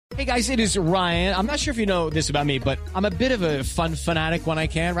Hey guys, it is Ryan. I'm not sure if you know this about me, but I'm a bit of a fun fanatic when I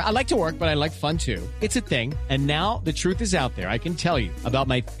can. I like to work, but I like fun too. It's a thing. And now the truth is out there. I can tell you about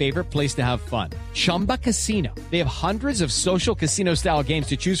my favorite place to have fun. Chumba Casino. They have hundreds of social casino style games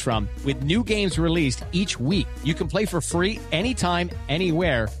to choose from with new games released each week. You can play for free anytime,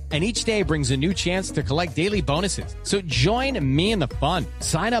 anywhere. And each day brings a new chance to collect daily bonuses. So join me in the fun.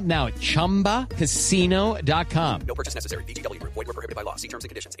 Sign up now at ChumbaCasino.com. No purchase necessary. VGW Group. Void where prohibited by law. See terms and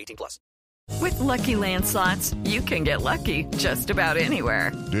conditions. 18+. With Lucky Land Slots, you can get lucky just about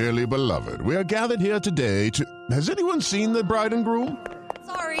anywhere. Dearly beloved, we are gathered here today to... Has anyone seen the bride and groom?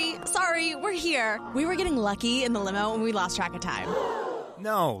 Sorry, we're here. We were getting lucky in the limo and we lost track of time.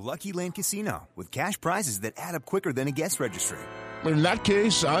 No, Lucky Land Casino, with cash prizes that add up quicker than a guest registry. In that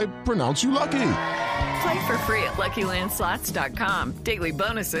case, I pronounce you lucky. Play for free at LuckyLandSlots.com. Daily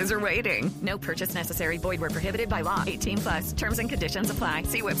bonuses are waiting. No purchase necessary. Void where prohibited by law. 18+. Terms and conditions apply.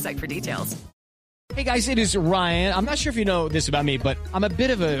 See website for details. Hey guys, it is Ryan. I'm not sure if you know this about me, but I'm a bit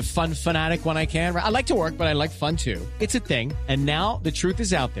of a fun fanatic when I can. I like to work, but I like fun too. It's a thing. And now the truth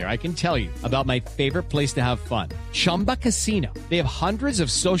is out there. I can tell you about my favorite place to have fun. Chumba Casino. They have hundreds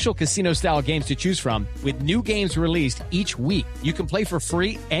of social casino style games to choose from with new games released each week. You can play for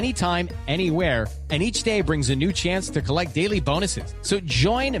free anytime, anywhere. And each day brings a new chance to collect daily bonuses. So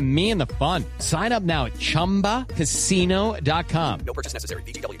join me in the fun. Sign up now at ChumbaCasino.com. No purchase necessary.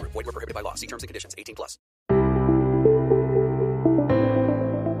 VGW Group. Void where prohibited by law. See terms and conditions. 18+.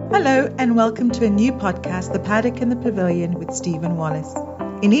 Hello and welcome to a new podcast, The Paddock and the Pavilion with Stephen Wallace.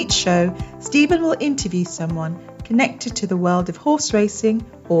 In each show, Stephen will interview someone connected to the world of horse racing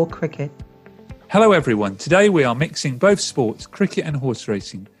or cricket. Hello everyone. Today we are mixing both sports, cricket and horse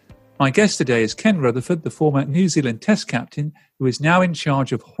racing. My guest today is Ken Rutherford, the former New Zealand Test captain, who is now in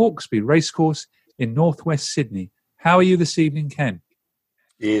charge of Hawkesbury Racecourse in northwest Sydney. How are you this evening, Ken?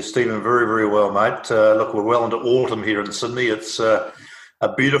 Yeah, Stephen, very, very well, mate. Look, we're well into autumn here in Sydney. It's a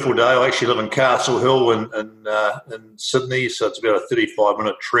beautiful day. I actually live in Castle Hill in Sydney, so it's about a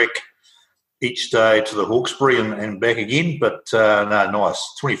 35-minute trek each day to the Hawkesbury and back again. But no,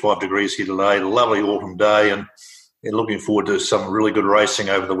 nice. 25 degrees here today, a lovely autumn day, and looking forward to some really good racing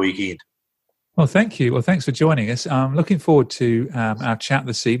over the weekend. Well, thank you. Well, thanks for joining us. I'm looking forward to our chat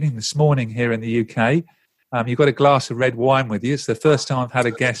this morning here in the UK. You've got a glass of red wine with you. It's the first time I've had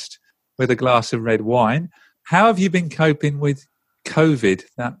a guest with a glass of red wine. How have you been coping with COVID,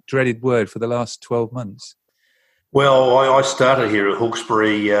 that dreaded word, for the last 12 months? Well, I started here at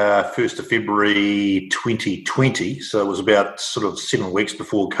Hawkesbury 1st of February 2020, so it was about sort of 7 weeks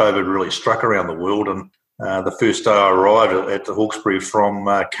before COVID really struck around the world. And the first day I arrived at the Hawkesbury from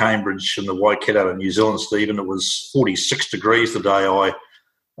Cambridge in the Waikato in New Zealand, Stephen, it was 46 degrees the day I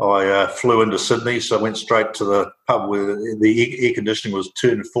flew into Sydney, so I went straight to the pub where the air conditioning was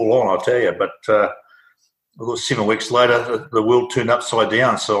turned full on, I tell you. But 7 weeks later, the world turned upside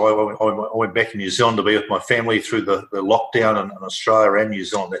down. So I went back to New Zealand to be with my family through the lockdown in Australia and New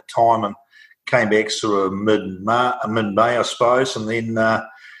Zealand at that time, and came back sort of mid-May, I suppose, and then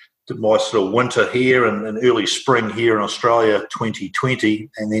did my sort of winter here and early spring here in Australia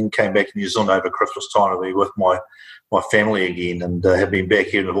 2020, and then came back to New Zealand over Christmas time to be with my family again, and have been back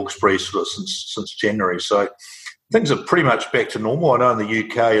here in Hawkesbury sort of since January. So things are pretty much back to normal. I know in the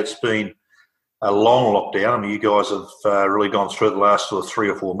UK it's been a long lockdown. I mean, you guys have really gone through it the last sort of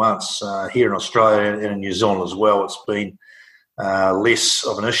 3 or 4 months. Here in Australia and in New Zealand as well, it's been less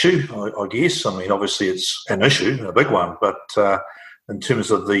of an issue, I guess. I mean, obviously it's an issue, a big one, but in terms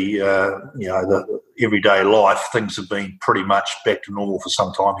of the everyday life, things have been pretty much back to normal for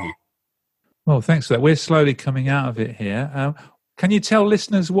some time here. Well, thanks for that. We're slowly coming out of it here. Can you tell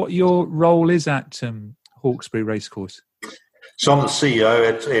listeners what your role is at Hawkesbury Racecourse? So I'm the CEO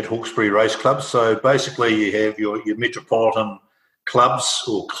at Hawkesbury Race Club. So basically you have your metropolitan clubs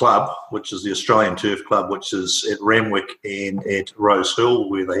or club, which is the Australian Turf Club, which is at Ramwick and at Rose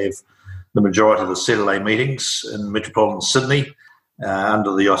Hill, where they have the majority of the Saturday meetings in metropolitan Sydney.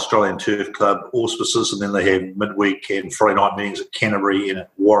 Under the Australian Turf Club auspices, and then they have midweek and Friday night meetings at Canterbury and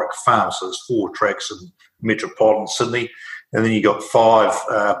at Warwick Farm. So there's 4 tracks in metropolitan Sydney. And then you've got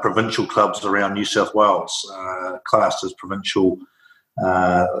 5 provincial clubs around New South Wales, classed as provincial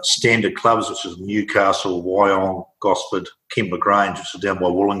standard clubs, which is Newcastle, Wyong, Gosford, Kembla Grange, which is down by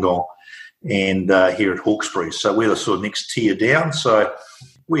Wollongong, and here at Hawkesbury. So we're the sort of next tier down. So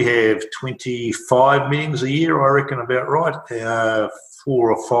we have 25 meetings a year, I reckon, about right. 4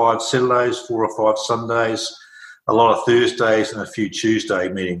 or 5 Saturdays, 4 or 5 Sundays, a lot of Thursdays and a few Tuesday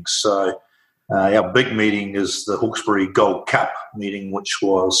meetings. So our big meeting is the Hawkesbury Gold Cup meeting, which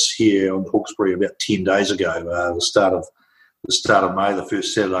was here on Hawkesbury about 10 days ago, the start of the start of May, the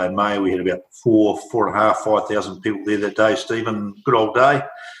first Saturday in May. We had about 5,000 people there that day, Stephen. Good old day.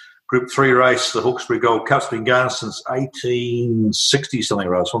 Group 3 race, the Hawkesbury Gold Cup's been going since 1860 something.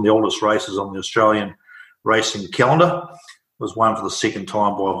 Right? It's one of the oldest races on the Australian racing calendar. It was won for the second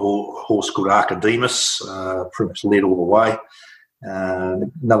time by a horse called Archidemus, pretty much led all the way.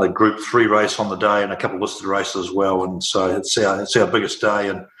 Another Group 3 race on the day and a couple of listed races as well. And so it's our biggest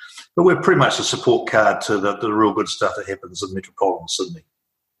day. But we're pretty much a support card to the real good stuff that happens in metropolitan Sydney.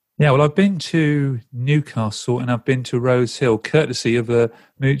 Yeah, well, I've been to Newcastle and I've been to Rose Hill, courtesy of a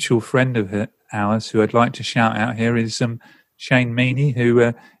mutual friend of ours who I'd like to shout out here is Shane Meaney,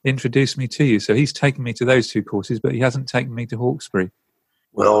 who introduced me to you. So he's taken me to those 2 courses, but he hasn't taken me to Hawkesbury.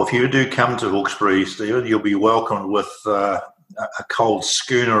 Well, if you do come to Hawkesbury, Stephen, you'll be welcomed with a cold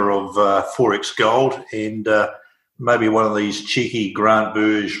schooner of 4X Gold and maybe one of these cheeky Grant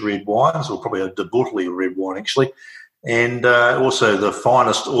Burge red wines, or probably a De Bortoli red wine, actually. And also the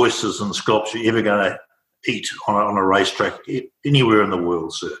finest oysters and scallops you're ever going to eat on a racetrack anywhere in the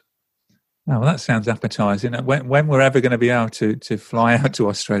world, sir. Oh, well, that sounds appetising. When we're ever going to be able to fly out to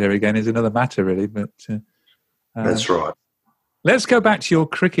Australia again is another matter, really. But that's right. Let's go back to your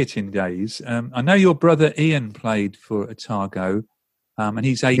cricketing days. I know your brother Ian played for Otago, and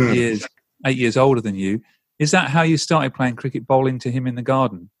he's 8 years older than you. Is that how you started playing cricket, bowling to him in the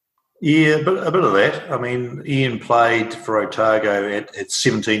garden? Yeah, a bit of that. I mean, Ian played for Otago at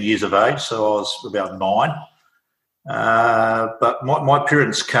 17 years of age, so I was about 9. But my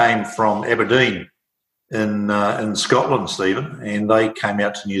parents came from Aberdeen in Scotland, Stephen, and they came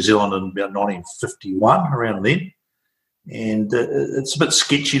out to New Zealand in about 1951, around then. And it's a bit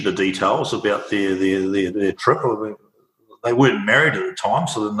sketchy, the details about their trip. They weren't married at the time,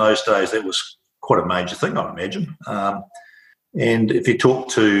 so in those days that was quite a major thing, I imagine. And if you talk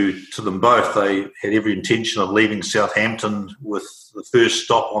to them both, they had every intention of leaving Southampton, with the first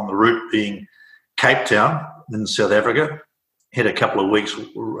stop on the route being Cape Town in South Africa. Had a couple of weeks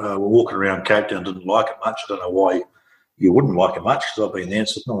walking around Cape Town, didn't like it much. I don't know why you wouldn't like it much, because I've been there.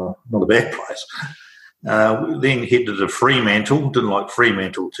 It's not a bad place. Then headed to Fremantle. Didn't like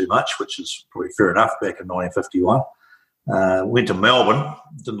Fremantle too much, which is probably fair enough back in 1951. Went to Melbourne.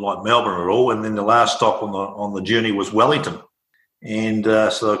 Didn't like Melbourne at all. And then the last stop on the journey was Wellington. And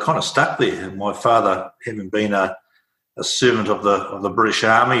so I kind of stuck there. And my father, having been a servant of the British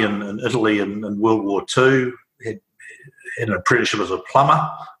Army in Italy in World War II, had an apprenticeship as a plumber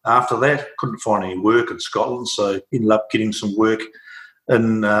after that. Couldn't find any work in Scotland, so ended up getting some work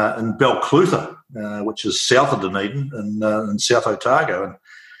in Balclutha, which is south of Dunedin in South Otago.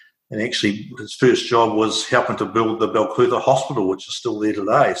 And actually his first job was helping to build the Balclutha Hospital, which is still there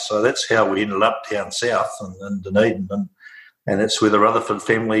today. So that's how we ended up down south in Dunedin. And that's where the Rutherford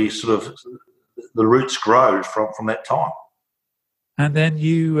family the roots grow from that time. And then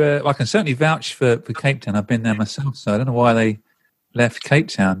you, I can certainly vouch for Cape Town. I've been there myself, so I don't know why they left Cape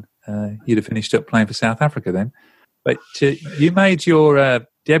Town. You'd have finished up playing for South Africa then. But you made your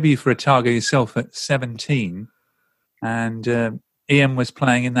debut for Otago yourself at 17, and Ian was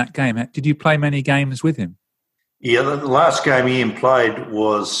playing in that game. Did you play many games with him? Yeah, the last game Ian played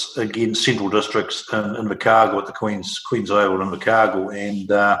was against Central Districts in Invercargill at the Queen's Oval in Invercargill, and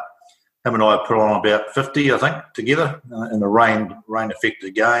him and I put on about 50, I think, together in a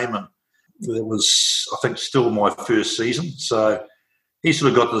rain-affected game, and it was, I think, still my first season. So he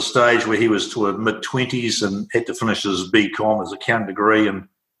sort of got to the stage where he was toward mid-20s and had to finish his BCom as a accounting degree, and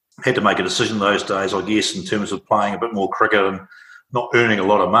had to make a decision those days, I guess, in terms of playing a bit more cricket and not earning a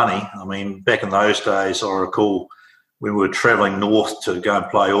lot of money. I mean, back in those days, I recall when we were travelling north to go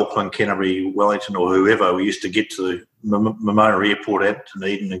and play Auckland, Canterbury, Wellington or whoever, we used to get to Momona Airport at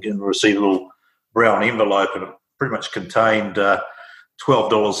Dunedin and receive a little brown envelope, and it pretty much contained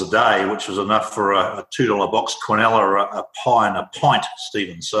 $12 a day, which was enough for a $2 box quinella, a pie and a pint,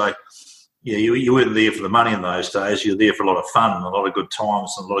 Stephen. So, yeah, you weren't there for the money in those days. You were there for a lot of fun and a lot of good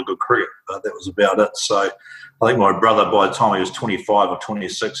times and a lot of good cricket, but that was about it. So I think my brother, by the time he was 25 or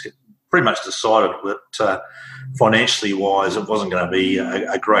 26, had pretty much decided that financially wise, it wasn't going to be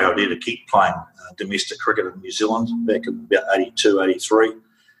a great idea to keep playing domestic cricket in New Zealand back in about 82, 83,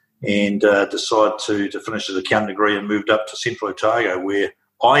 and decided to finish his accounting degree and moved up to Central Otago, where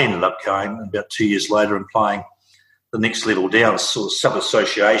I ended up going about 2 years later and playing the next level down, sort of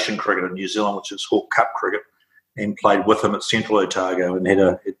sub-association cricket in New Zealand, which is Hawke Cup cricket, and played with him at Central Otago and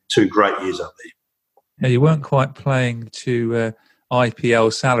had 2 great years up there. Yeah, you weren't quite playing to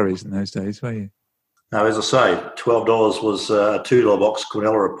IPL salaries in those days, were you? No, as I say, $12 was a $2 box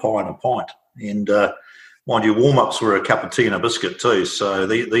quinella, a pie and a pint. And mind you, warm-ups were a cup of tea and a biscuit too. So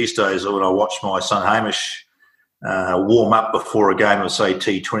these days when I watch my son Hamish warm up before a game of, say,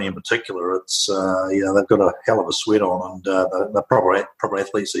 T20 in particular. It's they've got a hell of a sweat on, and they're proper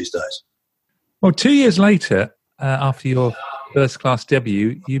athletes these days. Well, 2 years later, after your first-class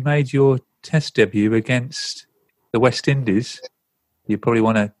debut, you made your Test debut against the West Indies. You probably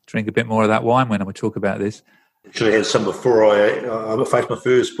want to drink a bit more of that wine when we talk about this. Should have had some before I faced my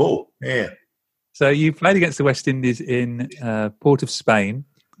first ball. Yeah. So you played against the West Indies in Port of Spain.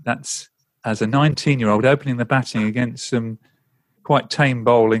 That's as a 19-year-old opening the batting against some quite tame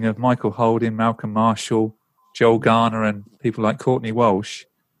bowling of Michael Holding, Malcolm Marshall, Joel Garner and people like Courtney Walsh.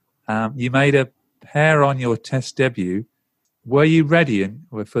 You made a pair on your Test debut. Were you ready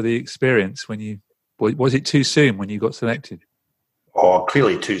for the experience was it too soon when you got selected? Oh,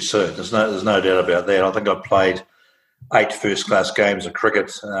 clearly too soon. There's no doubt about that. I think I played 8 first-class games of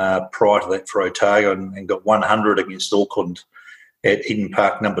cricket prior to that for Otago and got 100 against Auckland at Eden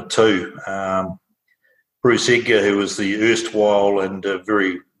Park number 2. Bruce Edgar, who was the erstwhile and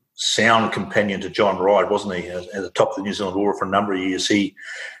very sound companion to John Wright, wasn't he, at the top of the New Zealand order for a number of years. He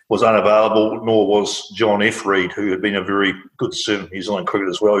was unavailable, nor was John F. Reid, who had been a very good servant of New Zealand cricket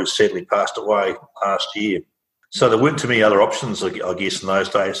as well, who sadly passed away last year. So there weren't too many other options, I guess, in those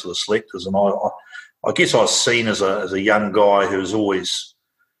days for the selectors. And I guess I was seen as a young guy who's always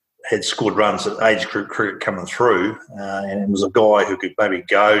had scored runs at age group cricket coming through, and it was a guy who could maybe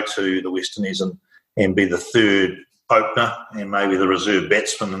go to the West Indies and be the third opener and maybe the reserve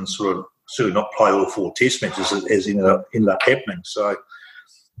batsman and sort of not play all 4 Test matches as ended up happening. So I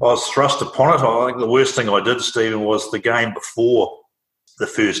was thrust upon it. I think the worst thing I did, Stephen, was the game before the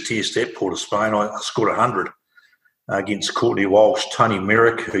first Test at Port of Spain. I scored 100 against Courtney Walsh, Tony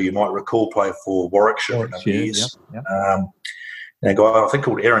Merrick, who you might recall played for Warwickshire for years. Yep. And a guy I think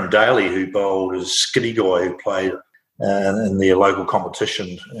called Aaron Daly, who bowled, a skiddy guy who played in their local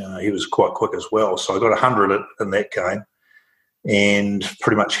competition. He was quite quick as well. So I got 100 in that game and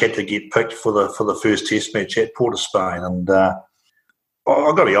pretty much had to get picked for the first Test match at Port of Spain. And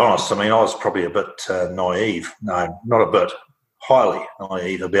I've got to be honest, I mean, I was probably a bit naive. No, not a bit. Highly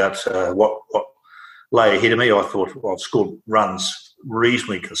naive about what lay ahead of me. I thought I've scored runs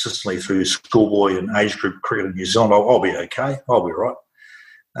reasonably consistently through schoolboy and age group cricket in New Zealand. I'll be okay. I'll be right.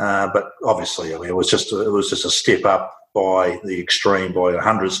 But obviously, I mean, it was just a step up by the extreme, by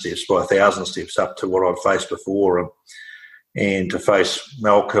 100 steps, by 1,000 steps up to what I'd faced before, and to face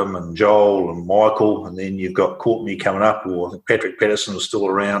Malcolm and Joel and Michael, and then you've got Courtney coming up, or I think Patrick Patterson was still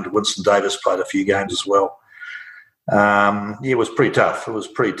around. Winston Davis played a few games as well. It was pretty tough.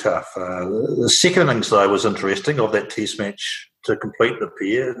 The second innings, though, was interesting of that Test match to complete the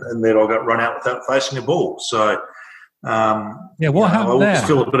pair, and then I got run out without facing a ball. So, what happened there? I was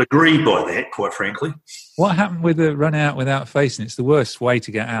still a bit aggrieved by that, quite frankly. What happened with the run out without facing? It's the worst way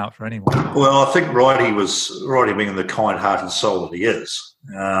to get out for anyone. Well, I think Righty being the kind-hearted soul that he is,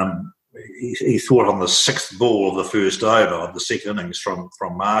 he thought on the 6th ball of the first over of the second innings from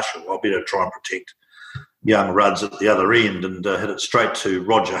Marshall, I better try and protect young Ruds at the other end, and hit it straight to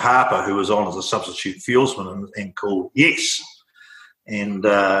Roger Harper, who was on as a substitute fieldsman, and called yes. And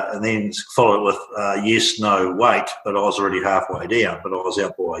then followed it with yes, no, wait, but I was already halfway down, but I was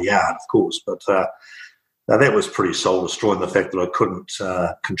out by a yard, of course. But that was pretty soul-destroying, the fact that I couldn't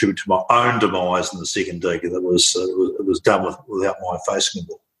contribute to my own demise in the second dig. It was done without my facing the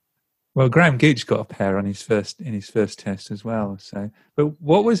ball. Well, Graham Gooch got a pair in his first Test as well. So, but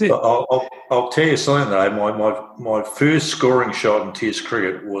what was it? I'll tell you something though. My first scoring shot in Test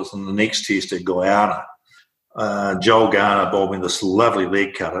cricket was in the next Test at Guyana. Joel Garner bowled me this lovely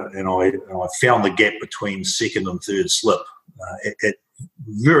leg cutter, and I found the gap between second and third slip at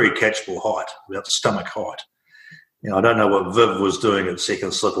very catchable height, about stomach height. I don't know what Viv was doing at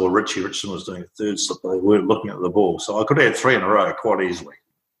second slip or Richie Richardson was doing at third slip. They weren't looking at the ball, so I could have had 3 in a row quite easily.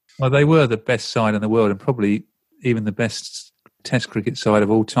 Well, they were the best side in the world, and probably even the best Test cricket side of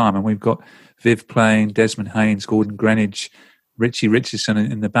all time. And we've got Viv playing, Desmond Haynes, Gordon Greenidge, Richie Richardson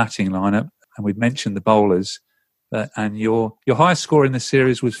in the batting lineup, and we've mentioned the bowlers. And your highest score in the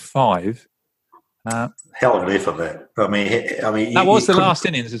series was 5. Hell of an effort, that. I mean, that was the last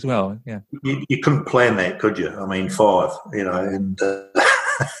innings as well. Yeah, you couldn't plan that, could you? I mean, 5. And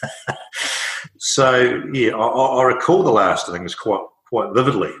so yeah, I recall the last innings quite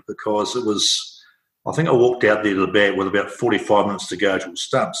vividly, because it was, I think I walked out there to the bat with about 45 minutes to go till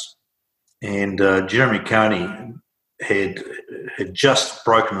stumps, and Jeremy Coney had just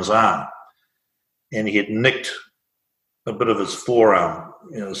broken his arm, and he had nicked a bit of his forearm,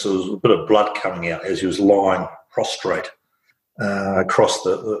 so there was a bit of blood coming out as he was lying prostrate across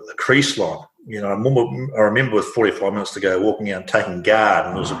the crease line. I remember with 45 minutes to go walking out and taking guard,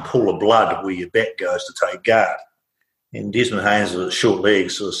 and there was a pool of blood where your bat goes to take guard. And Desmond Haynes was at short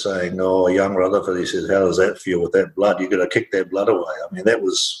legs was saying, "Oh, young Rutherford," he said, "how does that feel with that blood? You've got to kick that blood away." I mean, that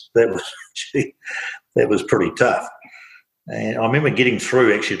was gee, that was pretty tough. And I remember getting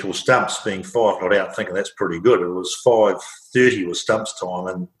through actually to stumps, being 5 not out, thinking that's pretty good. It was 5:30 was stumps time,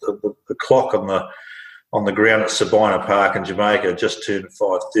 and the clock on the ground at Sabina Park in Jamaica just turned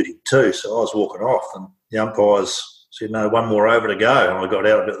 5:32. So I was walking off, and the umpires said, "No, one more over to go," and I got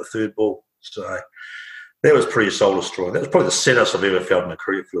out about the third ball. So that was pretty soul destroying. That was probably the saddest I've ever felt in a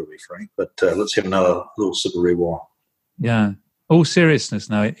cricket field, to be frank. But let's have another little sip of red wine. Yeah. All seriousness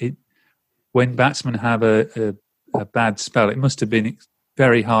now, when batsmen have a bad spell, it must have been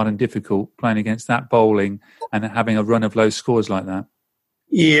very hard and difficult playing against that bowling and having a run of low scores like that.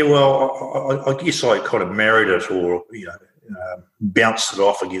 Yeah, well, I guess I kind of married it, or bounced it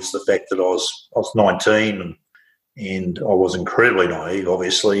off against the fact that I was 19 and I was incredibly naive,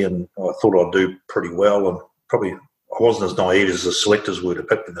 obviously, and I thought I'd do pretty well, and probably I wasn't as naive as the selectors would have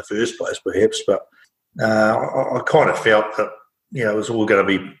picked in the first place, perhaps, but I kind of felt that it was all going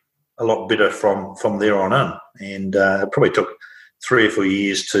to be a lot better from there on in, and it probably took 3 or 4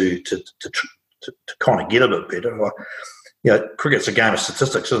 years to kind of get a bit better. Cricket's a game of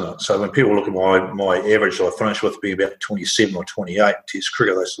statistics, isn't it? So when people look at my average, I finished with being about 27 or 28 Test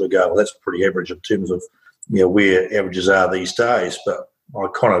cricket, they sort of go, "Well, that's pretty average in terms of where averages are these days." But I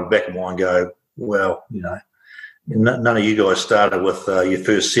kind of back of mind go, well, none of you guys started with your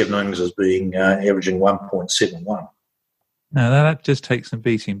first 7 innings as being averaging 1.71. No, that just takes some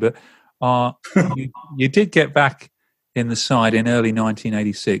beating. But you did get back in the side in early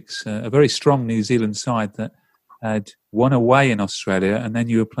 1986, a very strong New Zealand side that had won away in Australia, and then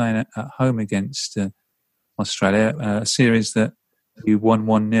you were playing at home against Australia, a series that you won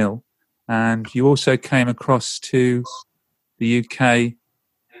 1-0. And you also came across to the UK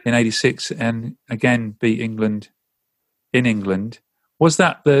in 86 and again beat England in England. Is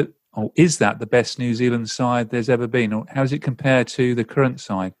that the best New Zealand side there's ever been, or how does it compare to the current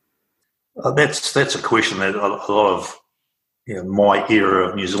side? That's a question that a lot of my era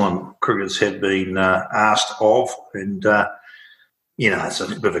of New Zealand cricketers have been asked of, and it's a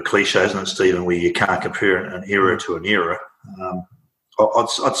bit of a cliche, isn't it, Stephen, where you can't compare an era to an era.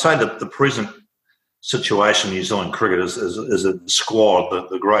 I'd say that the present situation in New Zealand cricket is a squad,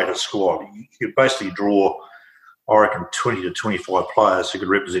 the greatest squad. You basically draw, I reckon, 20 to 25 players who could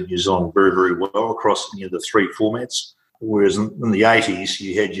represent New Zealand very, very well across the 3 formats. Whereas in the 80s,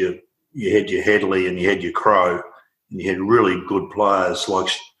 you had your Hadley and you had your Crow, and you had really good players like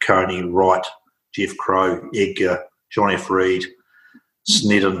Coney, Wright, Jeff Crow, Edgar, Johnny Freed,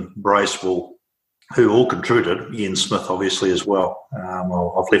 Snedden, Bracewell, who all contributed, Ian Smith obviously as well.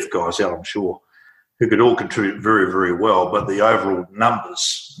 I've left guys out, I'm sure, who could all contribute very, very well, but the overall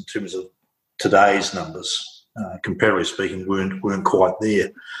numbers, in terms of today's numbers, comparatively speaking, weren't quite there.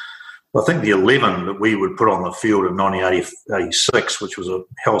 I think the 11 that we would put on the field in 1986, which was a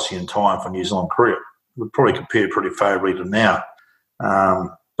halcyon time for New Zealand cricket, would probably compare pretty favourably to now.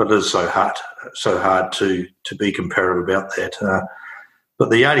 But it is so hard to be comparative about that. But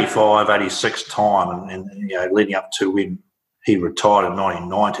the 85, 86 time and leading up to when he retired in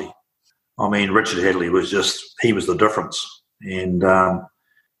 1990, I mean, Richard Hadley was the difference. And I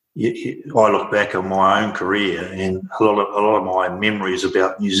look back on my own career, and a lot of my memories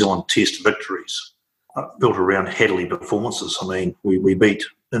about New Zealand Test victories are built around Hadley performances. I mean, we beat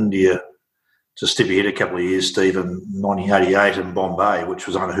India to step ahead a couple of years, Steve, in 1988 in Bombay, which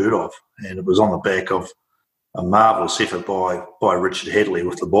was unheard of. And it was on the back of a marvellous effort by Richard Hadley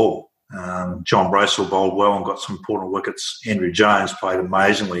with the ball. John Bracewell bowled well and got some important wickets. Andrew Jones played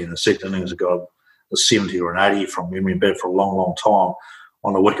amazingly in the second innings, got a 70 or an 80 from memory, and batted for a long, long time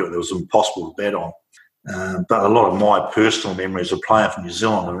on a wicket that was impossible to bat on. But a lot of my personal memories of playing for New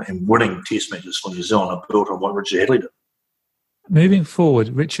Zealand and winning Test matches for New Zealand are built on what Richard Hadley did. Moving forward,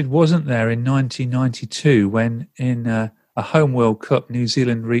 Richard wasn't there in 1992 when in a home World Cup, New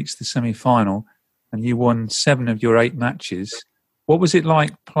Zealand reached the semi-final and you won 7 of your 8 matches. What was it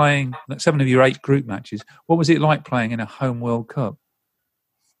like playing 7 of your 8 group matches? What was it like playing in a home World Cup?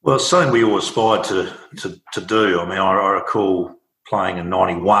 Well, it's something we all aspired to do. I mean, I recall playing in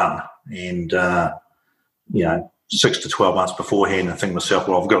 91 and, 6 to 12 months beforehand and thinking to myself,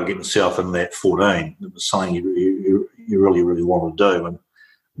 well, I've got to get myself in that 14. It was something you really, really wanted to do. And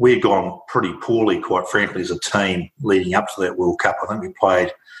we had gone pretty poorly, quite frankly, as a team leading up to that World Cup. I think we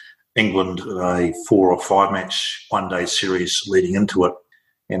played England in a 4 or 5 match one-day series leading into it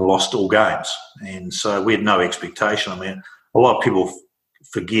and lost all games. And so we had no expectation. I mean, a lot of people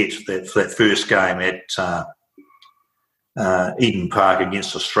forget that for that first game at Eden Park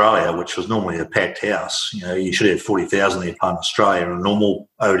against Australia, which was normally a packed house. You should have 40,000 there playing Australia in a normal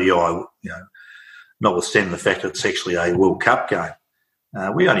ODI, notwithstanding the fact that it's actually a World Cup game.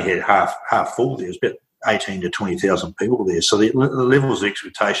 We only had half full there. It was about 18 to 20,000 people there. So the levels of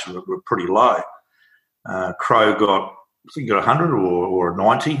expectation were pretty low. Crow got 100 or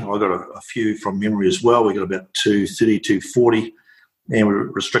 90. I got a few from memory as well. We got about 230, 240. And we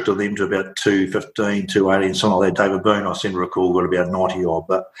restricted them to about 215, 218, something like that. David Boone, I seem to recall, got about 90 odd.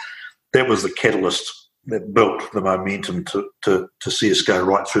 But that was the catalyst that built the momentum to see us go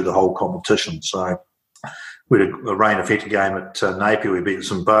right through the whole competition. So we had a rain-affected game at Napier. We beat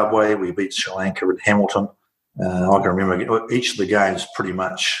Zimbabwe. We beat Sri Lanka at Hamilton. I can remember each of the games pretty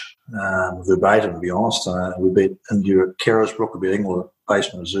much verbatim, to be honest. We beat India at Carisbrook. We beat England at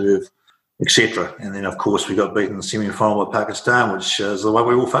Basin Reserve, etc. And then, of course, we got beaten in the semi-final with Pakistan, which is the one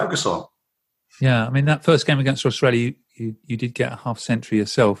we all focus on. Yeah, I mean, that first game against Australia, you did get a half century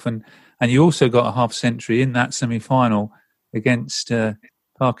yourself, and you also got a half century in that semi-final against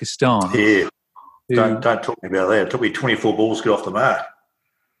Pakistan. Yeah, don't talk to me about that. It took me 24 balls to get off the mark.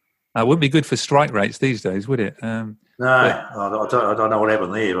 It wouldn't be good for strike rates these days, would it? No, I don't know what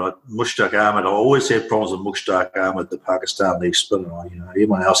happened there. But Mushtaq Ahmed, I always had problems with Mushtaq Ahmed, the Pakistan leg spinner.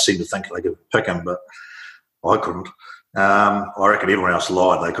 Everyone else seemed to think they could pick him, but I couldn't. I reckon everyone else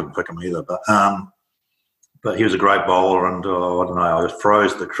lied; they couldn't pick him either. But he was a great bowler, and I don't know. I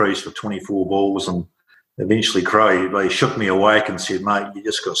froze the crease for 24 balls, and eventually Crow shook me awake and said, "Mate, you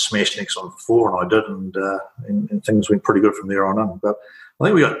just got smashed next on 4," and I did, and things went pretty good from there on in. But I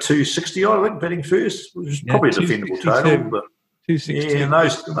think we got 260 odd, I think, batting first, which is probably a defendable total. But 262. Yeah, in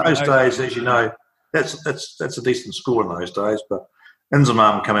those days, as you know, that's a decent score in those days. But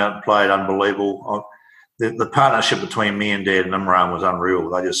Inzamam come out and played unbelievable. The partnership between me and Dad and Imran was unreal.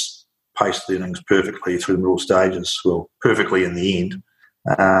 They just paced the innings perfectly through the middle stages. Well, perfectly in the end.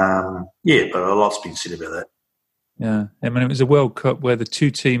 But a lot's been said about that. Yeah, I mean, it was a World Cup where the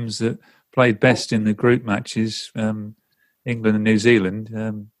two teams that played best in the group matches, England and New Zealand,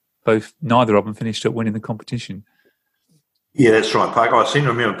 neither of them finished up winning the competition. Yeah, that's right. I seem to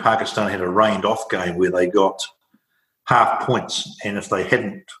remember Pakistan had a rained-off game where they got half points, and if they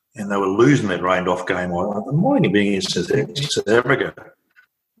hadn't, and they were losing that rained-off game, it might have been against South Africa.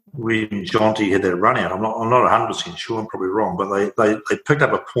 When Jonty had that run out, I'm not 100% sure. I'm probably wrong, but they picked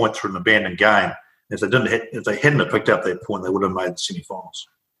up a point through an abandoned game. If they hadn't have picked up that point, they would have made the semi-finals.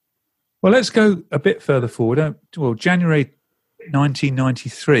 Well, let's go a bit further forward. Well, January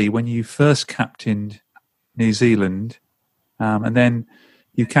 1993, when you first captained New Zealand, and then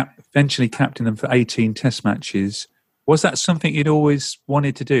you eventually captained them for 18 Test matches. Was that something you'd always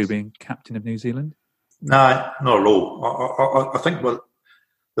wanted to do, being captain of New Zealand? No, not at all. I think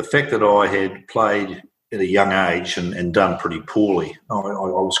the fact that I had played at a young age and done pretty poorly, I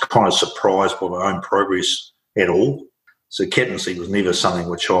was kind of surprised by my own progress at all. So captaincy was never something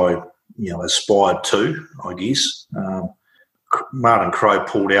which I aspired to, I guess. Martin Crowe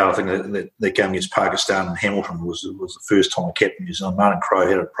pulled out. I think that game against Pakistan and Hamilton was the first time I captained New Zealand. Martin Crowe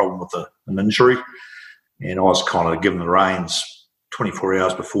had a problem with an injury, and I was kind of given the reins 24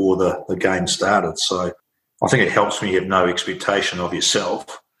 hours before the game started. So I think it helps when you have no expectation of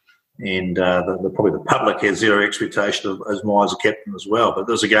yourself, and probably the public has zero expectation of as a captain as well. But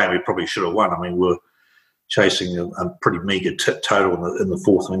there's a game we probably should have won. I mean, we're chasing a pretty meagre total in the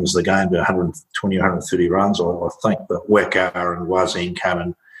fourth innings of the game, about 120, 130 runs, I think. But Wakar and Wazim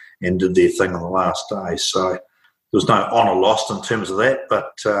came and did their thing on the last day. So there was no honour lost in terms of that.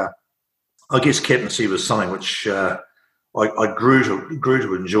 But I guess captaincy was something which I grew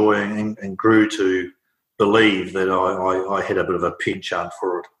to enjoy and grew to believe that I had a bit of a penchant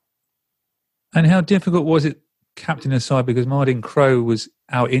for it. And how difficult was it, captain aside, because Martin Crowe was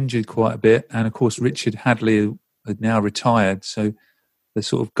out injured quite a bit, and of course Richard Hadley had now retired, so the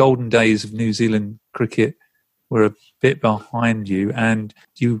sort of golden days of New Zealand cricket were a bit behind you, and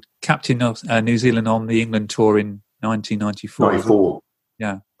you captained New Zealand on the England tour in 1994.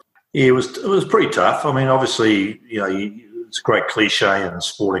 Yeah, it was pretty tough. I mean, obviously, it's a great cliche in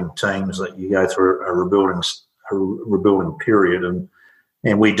sporting teams that you go through a rebuilding period,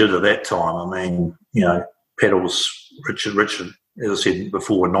 and we did at that time. I mean, Pedals, Richard, as I said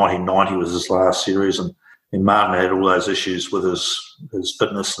before, 1990 was his last series, and Martin had all those issues with his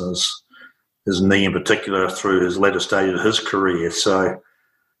fitness and his knee in particular through his latter stage of his career. So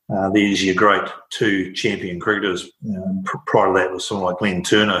there's your great two champion cricketers. Prior to that was someone like Glenn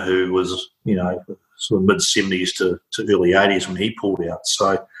Turner, who was, sort of mid-70s to early 80s when he pulled out.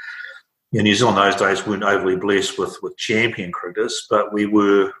 So New Zealand those days weren't overly blessed with champion cricketers, but we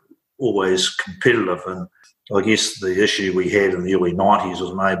were always competitive. And I guess the issue we had in the early 90s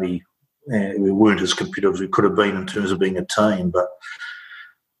was maybe we weren't as competitive as we could have been in terms of being a team. But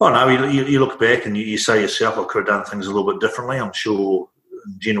I don't know, you look back and you say yourself, I could have done things a little bit differently. I'm sure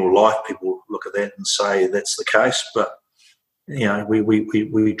in general life people look at that and say that's the case. But,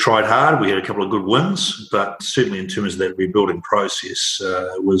 we tried hard. We had a couple of good wins. But certainly in terms of that rebuilding process,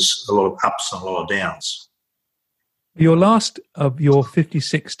 was a lot of ups and a lot of downs. Your last of your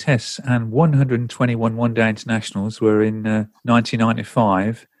 56 tests and 121 one-day internationals were in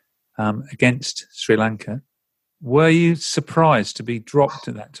 1995 against Sri Lanka. Were you surprised to be dropped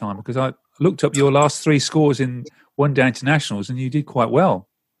at that time? Because I looked up your last 3 scores in one-day internationals and you did quite well.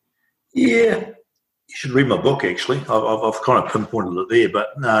 Yeah, you should read my book, actually. I've kind of pinpointed it there,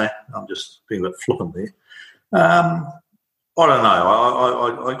 but no, I'm just being a bit flippant there. I don't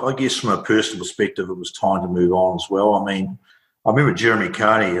know. I guess from a personal perspective, it was time to move on as well. I mean, I remember Jeremy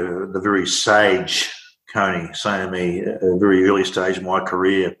Coney, the very sage Coney, saying to me at a very early stage of my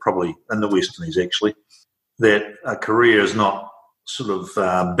career, probably in the West Indies actually, that a career is not sort of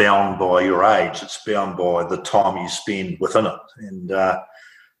bound by your age. It's bound by the time you spend within it. And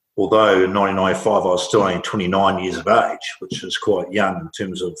although in 1995 I was still only 29 years of age, which is quite young in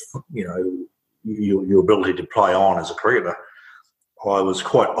terms of, your ability to play on as a cricketer, I was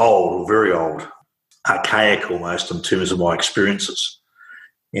quite old, very old, archaic almost in terms of my experiences.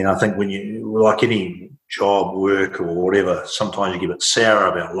 And I think when you, like any job, work or whatever, sometimes you get a bit sour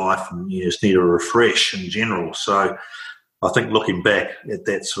about life and you just need a refresh in general. So I think looking back at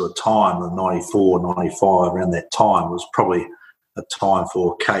that sort of time, the 94, 95, around that time, was probably a time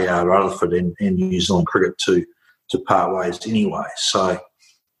for KR Rutherford and New Zealand cricket to part ways anyway. So,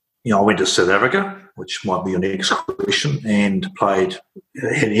 I went to South Africa, which might be your next question, and had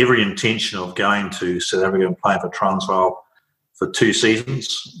every intention of going to South Africa and playing for Transvaal for 2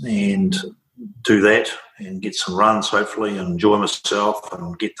 seasons and do that and get some runs, hopefully, and enjoy myself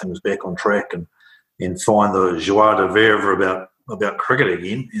and get things back on track and find the joie de vivre about cricket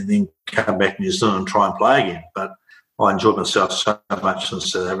again, and then come back to New Zealand and try and play again. But I enjoyed myself so much in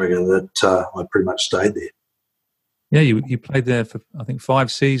South Africa that I pretty much stayed there. Yeah, you played there for, I think, 5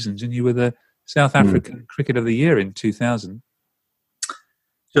 seasons, and you were the South African Cricket of the Year in 2000.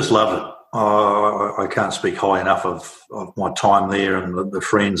 Just loved it. I can't speak high enough of my time there and the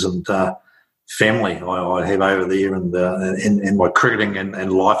friends and family I have over there and my cricketing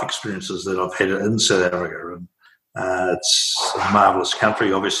and life experiences that I've had in South Africa. And it's a marvellous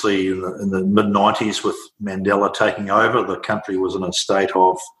country. Obviously, in the mid-90s with Mandela taking over, the country was in a state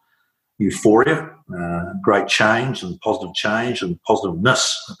of euphoria, great change and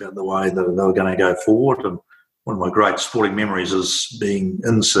positiveness about the way that they were going to go forward. And one of my great sporting memories is being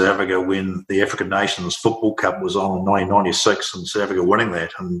in South Africa when the African Nations Football Cup was on in 1996 and South Africa winning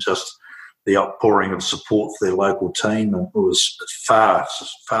that, and just the outpouring of support for their local team. And it was far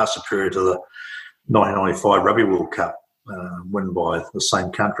superior to the 1995 Rugby World Cup won by the same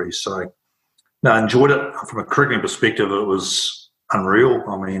country. So, no, I enjoyed it. From a cricketing perspective, it was unreal.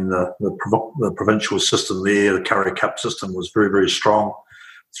 I mean, the provincial system there, the Currie Cup system, was very, very strong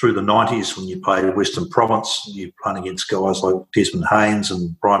through the 90s when you played Western Province. You played against guys like Desmond Haynes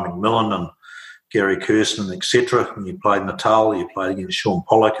and Brian McMillan and Gary Kirsten, etc. When you played Natal, you played against Sean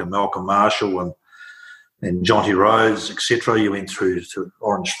Pollock and Malcolm Marshall and Jonty Rhodes, etc. You went through to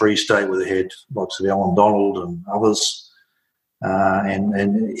Orange Free State where they had lots of Alan Donald and others.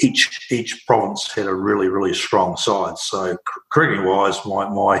 And each province had a really, really strong side. So cricketing-wise,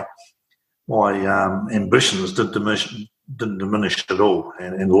 my ambitions didn't diminish at all.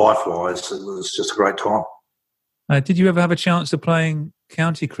 And life-wise, it was just a great time. Did you ever have a chance of playing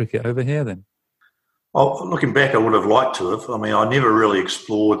county cricket over here then? Oh, looking back, I would have liked to have. I mean, I never really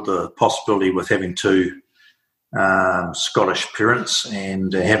explored the possibility with having 2 Scottish parents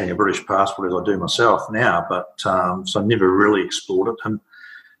and having a British passport as I do myself now, but so I never really explored it. And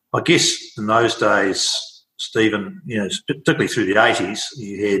I guess in those days, Stephen, particularly through the 80s,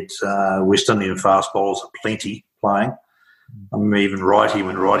 you had West Indian fast bowlers plenty playing. I remember even Wrighty,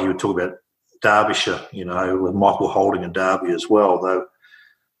 when Wrighty would talk about Derbyshire, with Michael Holding and Derby as well, though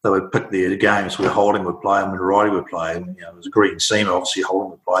they would pick their games where Holding would play and when Wrighty would play. And, it was a green seamer, obviously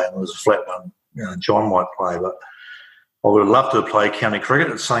Holding would play, and there was a flat one John might play. But I would have loved to play county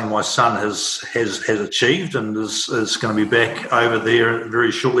cricket. It's something my son has achieved and is going to be back over there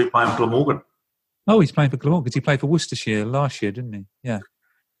very shortly playing for Glamorgan. Oh, he's playing for Glamorgan because he played for Worcestershire last year, didn't he? Yeah.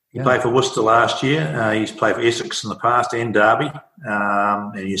 He played for Worcester last year. He's played for Essex in the past and Derby.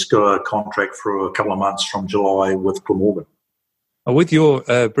 And he's got a contract for a couple of months from July with Glamorgan. Oh, with your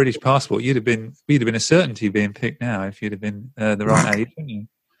British passport, you'd have been a certainty being picked now if you'd have been the right age, wouldn't you?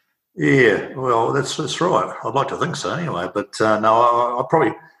 Yeah, well, that's right. I'd like to think so anyway. But no,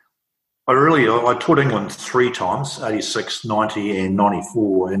 I toured England 3 times, 86, 90 and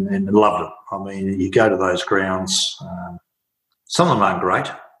 94, and loved it. I mean, you go to those grounds, some of them aren't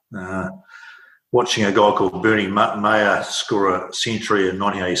great. Watching a guy called Bernie Mayer score a century in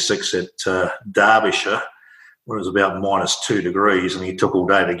 1986 at Derbyshire, when it was about -2 degrees, and he took all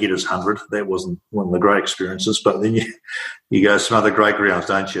day to get his 100. That wasn't one of the great experiences. But then you go to some other great grounds,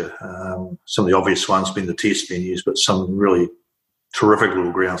 don't you? Some of the obvious ones being the test venues, but some really terrific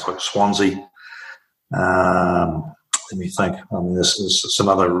little grounds like Swansea. Let me think. I mean, there's some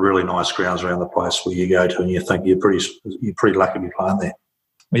other really nice grounds around the place where you go to and you think you're pretty lucky to be playing there.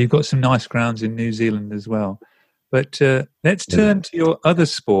 Well, you've got some nice grounds in New Zealand as well. But let's turn to your other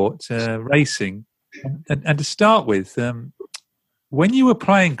sport, racing. And to start with, when you were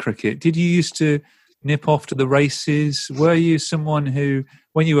playing cricket, did you used to nip off to the races? Were you someone who,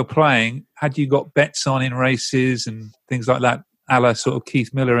 when you were playing, had you got bets on in races and things like that, a la sort of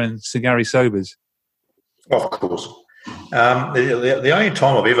Keith Miller and Sir Gary Sobers? Of course. The only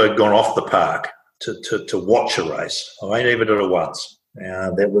time I've ever gone off the park to watch a race, I only ever did it once.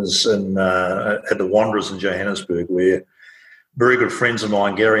 That was at the Wanderers in Johannesburg, where very good friends of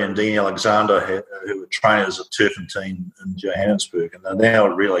mine, Gary and Dean Alexander, who were trainers at Turpentine in Johannesburg, and they now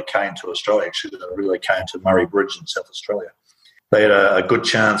relocated to Australia. Actually, they relocated to Murray Bridge in South Australia. They had a good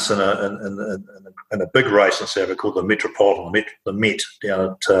chance in a big race in South Africa called the Metropolitan, the Met,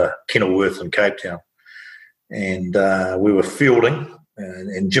 down at Kenilworth in Cape Town. And we were fielding,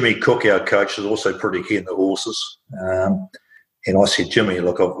 and Jimmy Cook, our coach, was also pretty keen on the horses. And I said, Jimmy,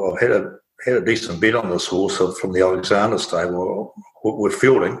 look, I've had a decent bet on this horse from the Alexander stable. We're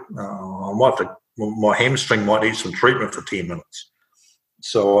fielding. My hamstring might need some treatment for 10 minutes.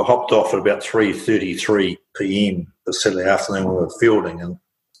 So I hopped off at about 3:33 p.m. the Saturday afternoon when we were fielding, and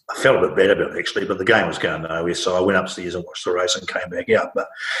I felt a bit bad about it, actually, but the game was going nowhere, so I went upstairs and watched the race and came back out. But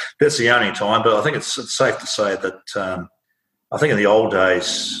that's the only time. But I think it's safe to say that I think in the old days,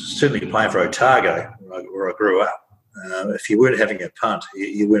 certainly playing for Otago, where I grew up, if you weren't having a punt,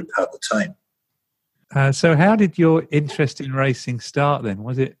 you weren't part of the team. So how did your interest in racing start then?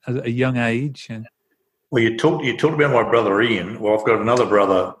 Was it at a young age? Well, you talked about my brother Ian. Well, I've got another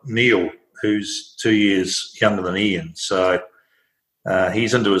brother, Neil, who's 2 years younger than Ian. So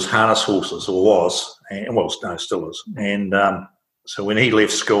he's into his harness horses, or was, and still is. And so when he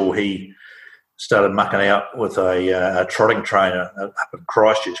left school, he started mucking out with a trotting trainer up in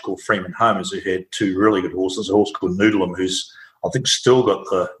Christchurch called Freeman Holmes, who had 2 really good horses, a horse called Noodlem, who's I think still got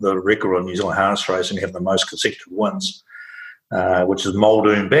the record on New Zealand harness racing, having the most consecutive wins, which is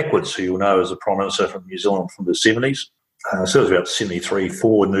Muldoon Backwards, who you'll know is a Prime Minister from New Zealand from the 70s. So it was about 73,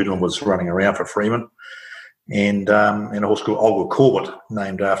 4, Noodlem was running around for Freeman. And a horse called Olga Corbett,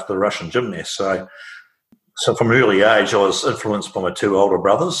 named after the Russian gymnast. So from an early age, I was influenced by my 2 older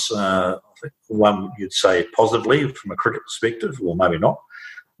brothers. I think one you'd say positively from a cricket perspective, or maybe not.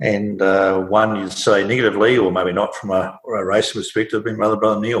 And one you'd say negatively, or maybe not from a racing perspective, being my other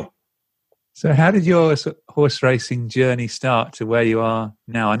brother Neil. So how did your horse racing journey start to where you are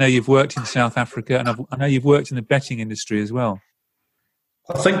now? I know you've worked in South Africa, and I know you've worked in the betting industry as well.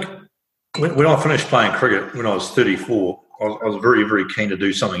 I think when I finished playing cricket, when I was 34, I was very, very keen to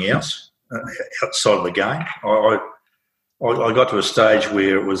do something else outside of the game. I got to a stage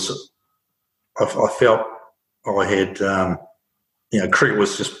where it was, I felt I had, cricket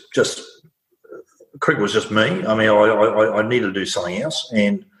was just me. I mean, I needed to do something else,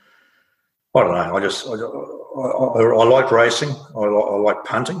 and I don't know. I like racing. I like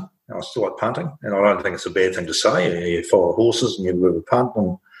punting. I still like punting, and I don't think it's a bad thing to say. You follow horses and you move a punt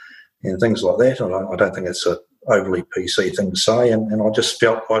and things like that. I don't think it's a overly PC thing to say, and I just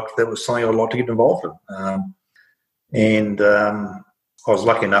felt like that was something I'd like to get involved in. I was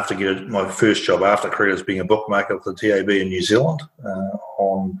lucky enough to get my first job after cricket as being a bookmaker for the TAB in New Zealand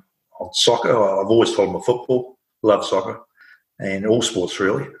on soccer. I've always followed my football, love soccer, and all sports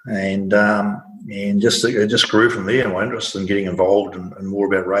really. And it just grew from there, my interest in getting involved and more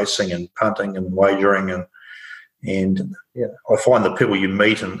about racing and punting and wagering. And I find the people you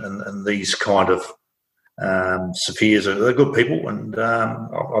meet in these kind of spheres, they're good people, and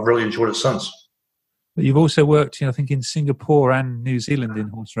I've really enjoyed it since. But you've also worked, I think, in Singapore and New Zealand in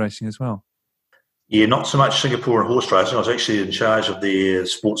horse racing as well. Yeah, not so much Singapore and horse racing. I was actually in charge of the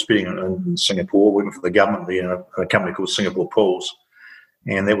sports betting in Singapore, working for the government there, a company called Singapore Pools,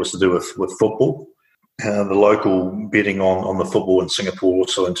 and that was to do with football. The local betting on the football in Singapore,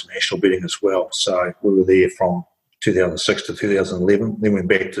 also international betting as well. So we were there from 2006 to 2011, then went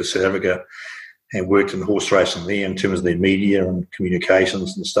back to South Africa and worked in horse racing there in terms of their media and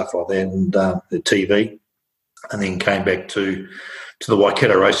communications and stuff like that, and the TV, and then came back to the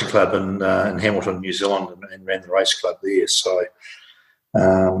Waikato Racing Club in Hamilton, New Zealand, and ran the race club there. So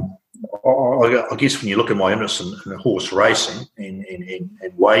I guess when you look at my interest in horse racing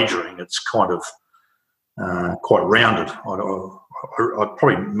and wagering, it's kind of quite rounded. I'd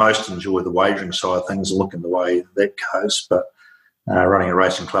probably most enjoy the wagering side of things and looking the way that goes, but running a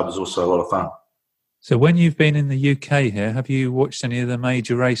racing club is also a lot of fun. So when you've been in the UK here, have you watched any of the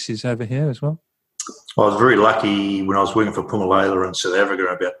major races over here as well? I was very lucky when I was working for Pumalela in South Africa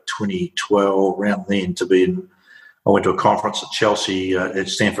in about 2012, around then, I went to a conference at Chelsea at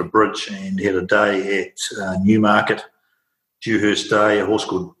Stamford Bridge and had a day at Newmarket, Dewhurst Day, a horse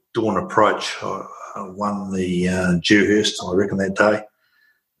called Dawn Approach. I won the Dewhurst, I reckon, that day.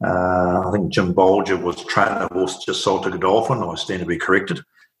 I think Jim Bolger was training a horse just sold to Godolphin. I stand to be corrected.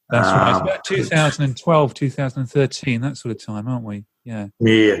 That's right. It's about 2012, 2013, that sort of time, aren't we? Yeah.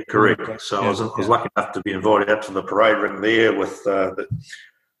 Yeah, correct. So I was lucky enough to be invited out to the parade ring there with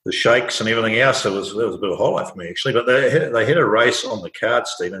the shakes and everything else. It was a bit of a highlight for me, actually. But they had a race on the card,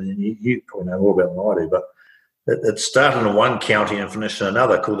 Stephen, and you probably know more about it than I do, but it started in one county and finished in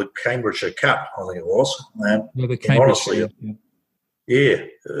another, called the Cambridgeshire Cup, I think it was. The Cambridgeshire. Yeah,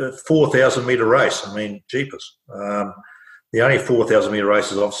 4,000-metre race. I mean, jeepers. The only 4,000-metre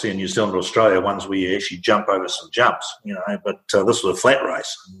races, obviously, in New Zealand or Australia, ones where you actually jump over some jumps, but this was a flat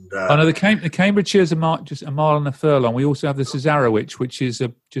race. And, the Cambridgeshire is just a mile and a furlong. We also have the Cesarewitch, which is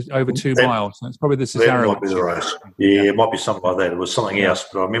just over 2 miles. So it's probably the Cesarewitch. That might be the race. Yeah, it might be something like that. It was something else,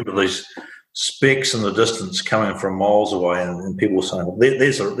 but I remember these specks in the distance coming from miles away, and people were saying, well,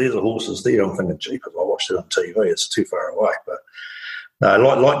 there's a horses there. I'm thinking, jeepers, I watched it on TV. It's too far away, but...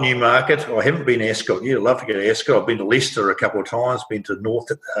 like Newmarket, I haven't been to Ascot yet. I'd love to go to Ascot. I've been to Leicester a couple of times, been to North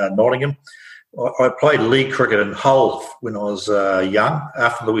Nottingham. I played league cricket in Hull when I was young,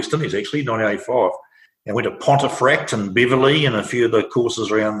 after the West Indies, actually, 1985. And went to Pontefract and Beverley and a few of the courses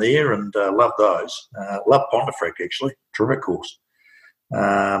around there, and loved those. Loved Pontefract, actually. Terrific course.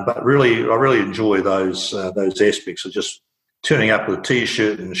 But really, I really enjoy those aspects of just turning up with a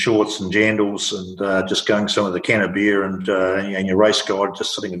T-shirt and shorts and jandals and just going somewhere with a can of beer and your race guide,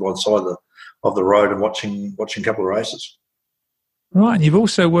 just sitting by the side of the road and watching a couple of races. Right, and you've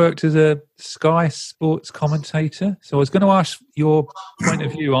also worked as a Sky Sports commentator. So I was going to ask your point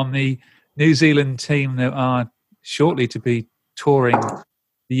of view on the New Zealand team that are shortly to be touring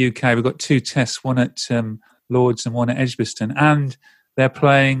the UK. We've got 2 tests, one at Lords and one at Edgbaston, and they're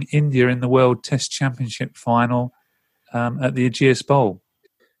playing India in the World Test Championship final at the Ageas Bowl.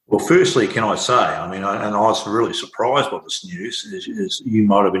 Well, firstly, can I say, and I was really surprised by this news, as you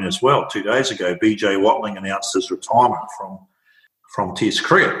might have been as well. 2 days ago, BJ Watling announced his retirement from Test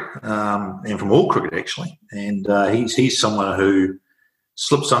cricket and from all cricket, actually. And he's someone who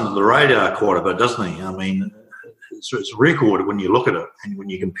slips under the radar quite a bit, doesn't he? I mean, it's a record when you look at it and when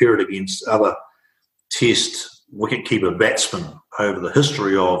you compare it against other Test wicketkeeper batsmen over the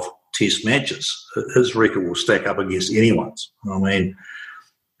history of Test matches. His record will stack up against anyone's. I mean,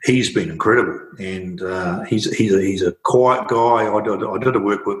 he's been incredible, and he's a quiet guy. I did a bit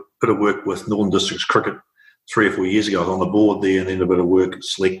of work with Northern Districts Cricket 3 or 4 years ago. I was on the board there, and then a bit of work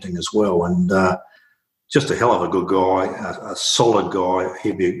selecting as well. And just a hell of a good guy, a solid guy.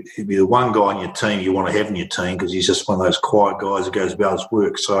 He'd be the one guy in your team you want to have in your team, because he's just one of those quiet guys that goes about his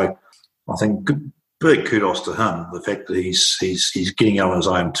work. So I think big kudos to him, the fact that he's getting out on his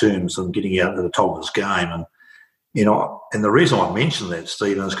own terms and getting out to the top of his game. And, and the reason I mention that,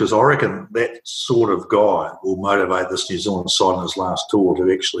 Stephen, is because I reckon that sort of guy will motivate this New Zealand side in his last tour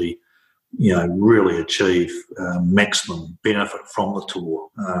to actually, really achieve maximum benefit from the tour.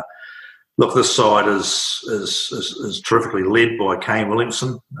 Look, this side is terrifically led by Kane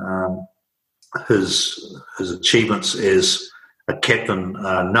Williamson. His achievements as a captain,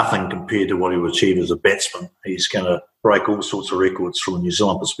 nothing compared to what he would achieve as a batsman. He's going to break all sorts of records from a New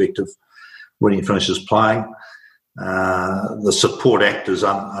Zealand perspective when he finishes playing. The support act is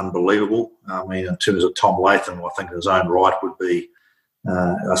unbelievable. I mean, in terms of Tom Latham, I think in his own right would be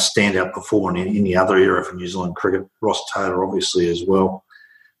a standout performer in any other era for New Zealand cricket. Ross Taylor, obviously, as well.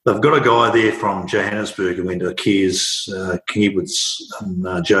 They've got a guy there from Johannesburg who went to Kiewitz and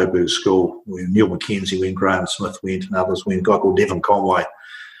Joburg School, where Neil McKenzie went, Graham Smith went, and others went. A guy called Devon Conway,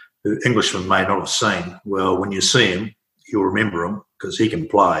 who Englishmen may not have seen. Well, when you see him, you'll remember him because he can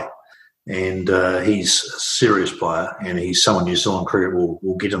play. And he's a serious player, and he's someone New Zealand cricket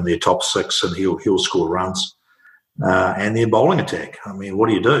will get in their top 6, and he'll score runs. And their bowling attack. I mean, what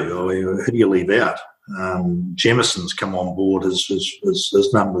do? Who do you leave out? Jemison's come on board.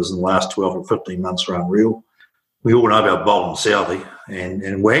 His numbers in the last 12 or 15 months are unreal. We all know about Bolton Southey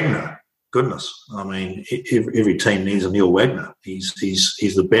and Wagner. Goodness, I mean, every team needs a Neil Wagner. He's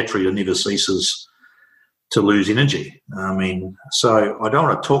the battery that never ceases to lose energy. I mean, so I don't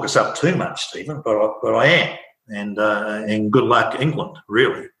want to talk us up too much, Stephen, but I am. And good luck, England,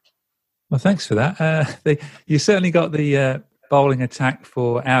 really. Well, thanks for that. You certainly got the bowling attack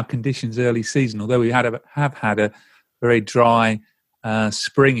for our conditions early season, although we have had a very dry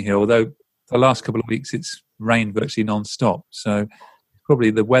spring here, although the last couple of weeks it's rained virtually non-stop. So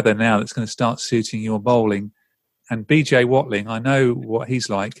probably the weather now that's going to start suiting your bowling. And BJ Watling, I know what he's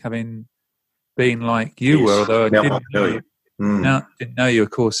like, having been like you were, although I didn't know you, of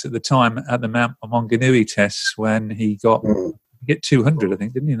course, at the time at the Mount Maunganui tests when he hit 200, I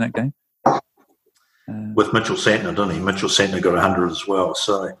think, didn't he, in that game? With Mitchell Santner, didn't he? Mitchell Santner got 100 as well.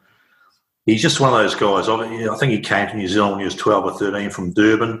 So he's just one of those guys. I think he came to New Zealand when he was 12 or 13 from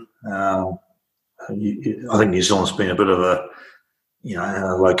Durban. I think New Zealand's been a bit of a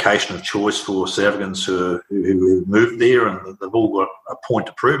location of choice for South Africans who moved there, and they've all got a point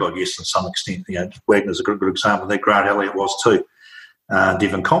to prove, I guess, to some extent. Wagner's a good example there. Grant Elliott was too.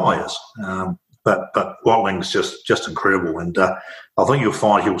 Devon Conway is. But Watling's just incredible, and I think you'll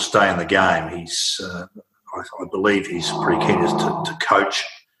find he'll stay in the game. I believe he's pretty keen to coach,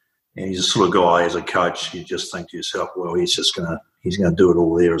 and he's the sort of guy as a coach you just think to yourself, well, he's going to do it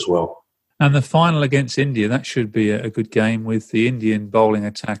all there as well. And the final against India, that should be a good game with the Indian bowling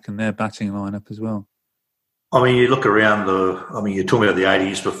attack and their batting lineup as well. I mean, you look around you're talking about the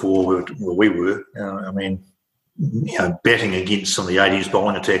 80s before we were. Batting against some of the 80s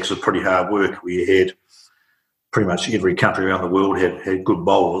bowling attacks was pretty hard work. We had pretty much every country around the world had good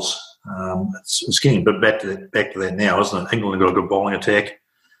bowlers. It's getting a bit back to that now, isn't it? England got a good bowling attack.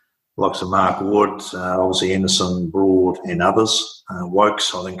 Likes of Mark Wood, obviously Anderson, Broad, and others.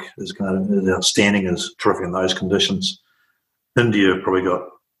 Wokes, I think, is outstanding, is terrific in those conditions. India probably got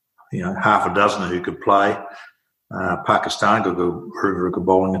half a dozen who could play. Pakistan got a very good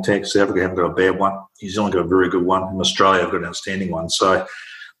bowling attack. South Africa haven't got a bad one. New Zealand got a very good one. And Australia have got an outstanding one. So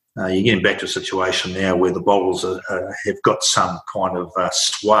you're getting back to a situation now where the bowlers have got some kind of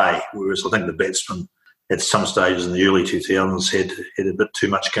sway, whereas I think the batsmen at some stages in the early 2000s had a bit too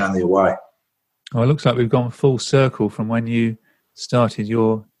much going their way. Well, it looks like we've gone full circle from when you started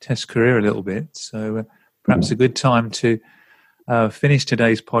your Test career a little bit. So perhaps a good time to finish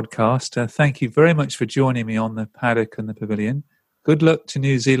today's podcast. Thank you very much for joining me on the paddock and the pavilion. Good luck to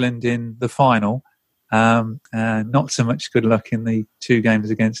New Zealand in the final. Not so much good luck in the 2 games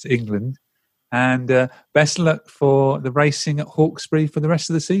against England. And best luck for the racing at Hawkesbury for the rest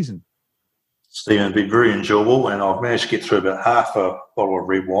of the season. Stephen, it's been very enjoyable, and I've managed to get through about half a bottle of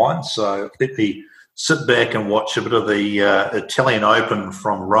red wine. So let me sit back and watch a bit of the Italian Open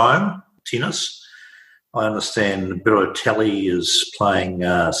from Rome, tennis. I understand Berrettini is playing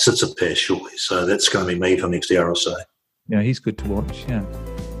Tsitsipas shortly, so that's going to be me for the next hour or so. Yeah, he's good to watch, yeah.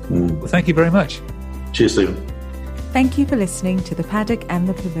 Well, thank you very much. Cheers, Stephen. Thank you for listening to The Paddock and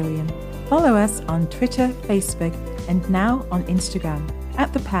the Pavilion. Follow us on Twitter, Facebook, and now on Instagram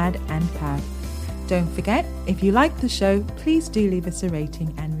 @ThePadandPad. Don't forget, if you like the show, please do leave us a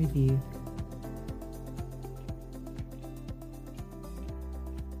rating and review.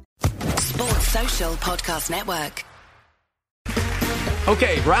 Sports Social Podcast Network.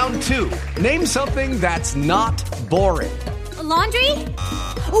 Okay, round 2. Name something that's not boring. A laundry?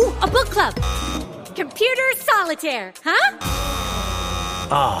 Ooh, a book club. Computer solitaire, huh?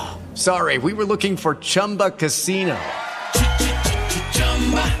 Ah, sorry, we were looking for Chumba Casino.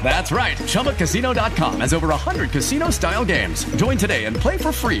 That's right. ChumbaCasino.com has over 100 casino-style games. Join today and play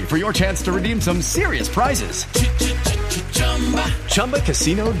for free for your chance to redeem some serious prizes.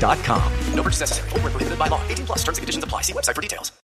 ChumbaCasino.com. No purchase necessary. Void where prohibited by law. 18+ terms and conditions apply. See website for details.